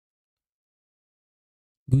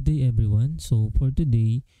Good day everyone. So for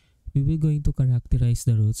today, we will going to characterize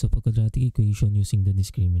the roots of a quadratic equation using the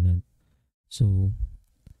discriminant. So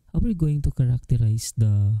how are we going to characterize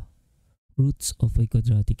the roots of a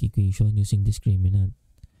quadratic equation using discriminant?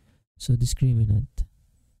 So discriminant.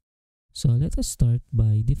 So let us start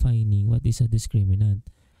by defining what is a discriminant.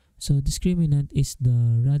 So discriminant is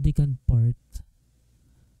the radicand part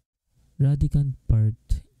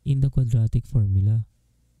in the quadratic formula.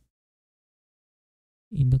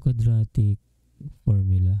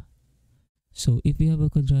 So if we have a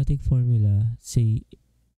quadratic formula, say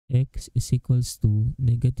x is equals to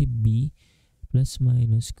negative b plus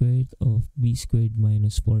minus square root of b squared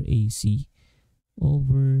minus 4ac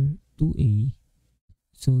over 2a.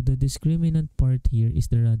 So the discriminant part here is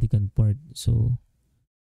the radicand part. So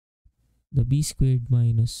the b squared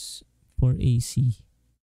minus 4ac.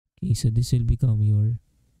 Okay, so this will become your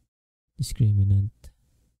discriminant.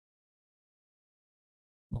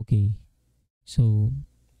 Okay, so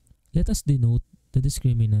let us denote the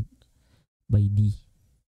discriminant by d,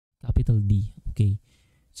 capital D. Okay,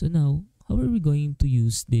 so now how are we going to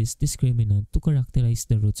use this discriminant to characterize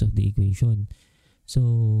the roots of the equation?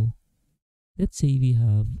 So let's say we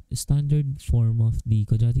have a standard form of the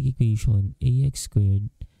quadratic equation ax squared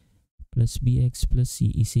plus bx plus c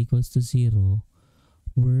is equals to 0,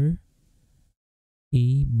 where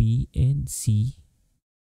a, b, and c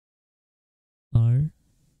are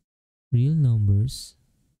real numbers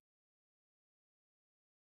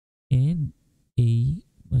and a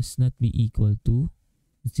must not be equal to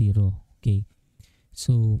 0. Okay,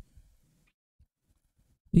 so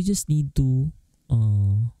we just need to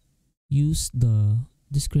use the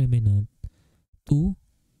discriminant to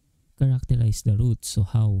characterize the roots. So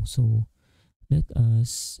how? So let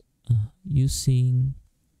us using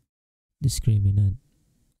discriminant.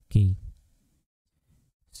 Okay,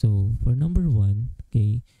 so for number 1,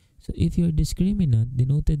 okay, so if your discriminant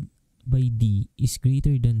denoted by d is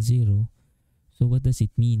greater than 0, so what does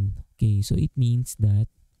it mean? Okay, so it means that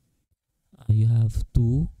you have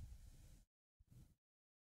two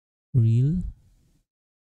real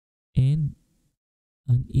and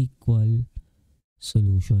unequal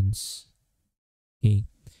solutions. Okay,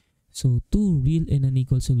 so two real and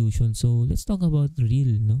unequal solutions. So let's talk about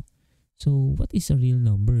real, no? So what is a real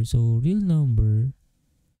number? So real number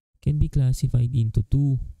can be classified into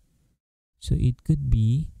two. So it could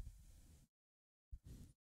be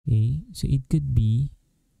a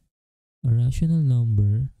rational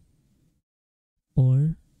number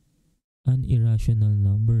or an irrational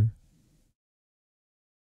number.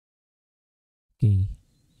 Okay,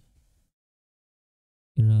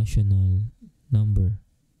 irrational number.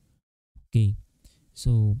 Okay,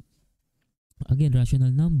 so again, rational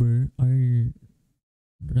numbers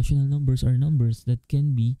are numbers that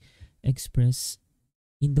can be expressed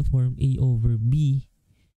in the form a over b,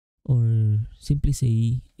 or simply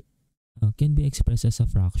say can be expressed as a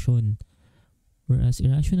fraction. Whereas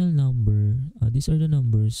irrational number, these are the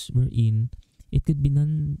numbers wherein it could be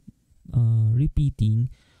non-repeating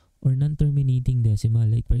or non-terminating decimal.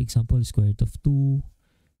 Like for example, square root of 2,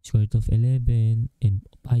 square root of 11, and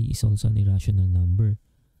pi is also an irrational number.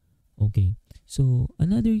 Okay, so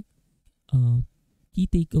another key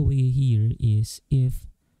takeaway here is if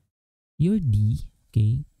your d,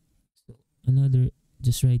 okay, so another,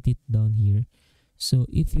 just write it down here. So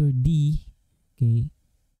if your d, okay,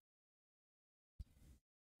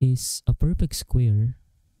 is a perfect square,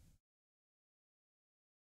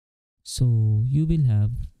 so you will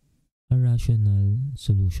have a rational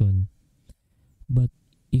solution. But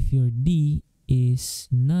if your d is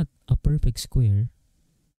not a perfect square,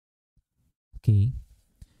 okay,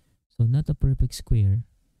 so not a perfect square,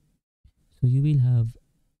 so you will have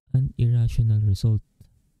an irrational result.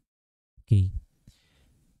 Okay,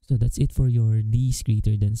 so that's it for your d is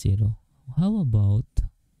greater than 0. How about,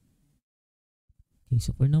 okay,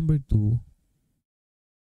 so for number 2,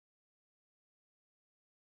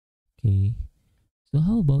 okay, so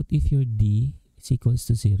how about if your d is equals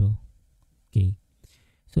to 0? Okay,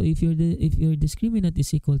 so if your discriminant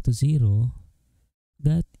is equal to 0,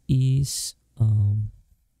 that is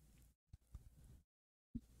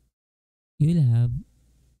you will have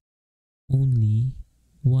only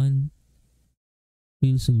one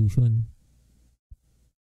real solution.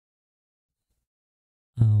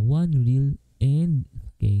 One real and,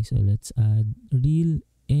 okay, so let's add real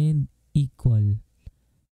and equal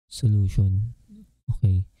solution.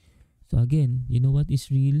 Okay, so again, you know what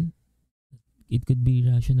is real? It could be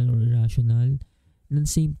rational or irrational, and at the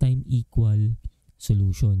same time equal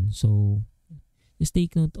solution. So just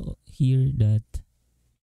take note here that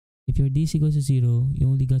if your d is equals to 0, you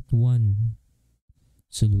only got one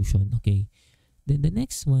solution. Okay. Then the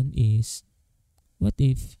next one is, what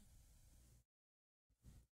if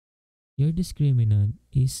your discriminant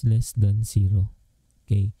is less than 0?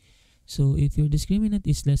 Okay. So if your discriminant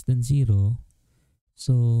is less than 0,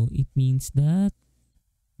 so it means that,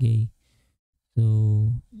 okay,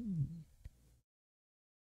 so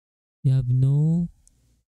you have no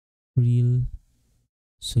real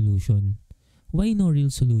solution. Why no real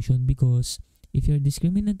solution? Because if your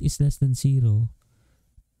discriminant is less than 0,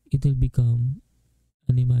 it will become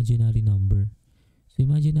an imaginary number. So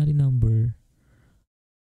imaginary number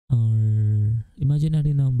are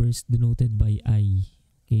imaginary numbers denoted by I.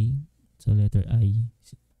 Okay? So letter I.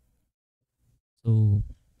 So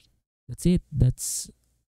that's it. That's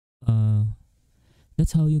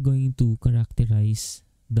how you're going to characterize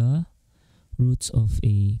the roots of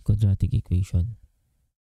a quadratic equation.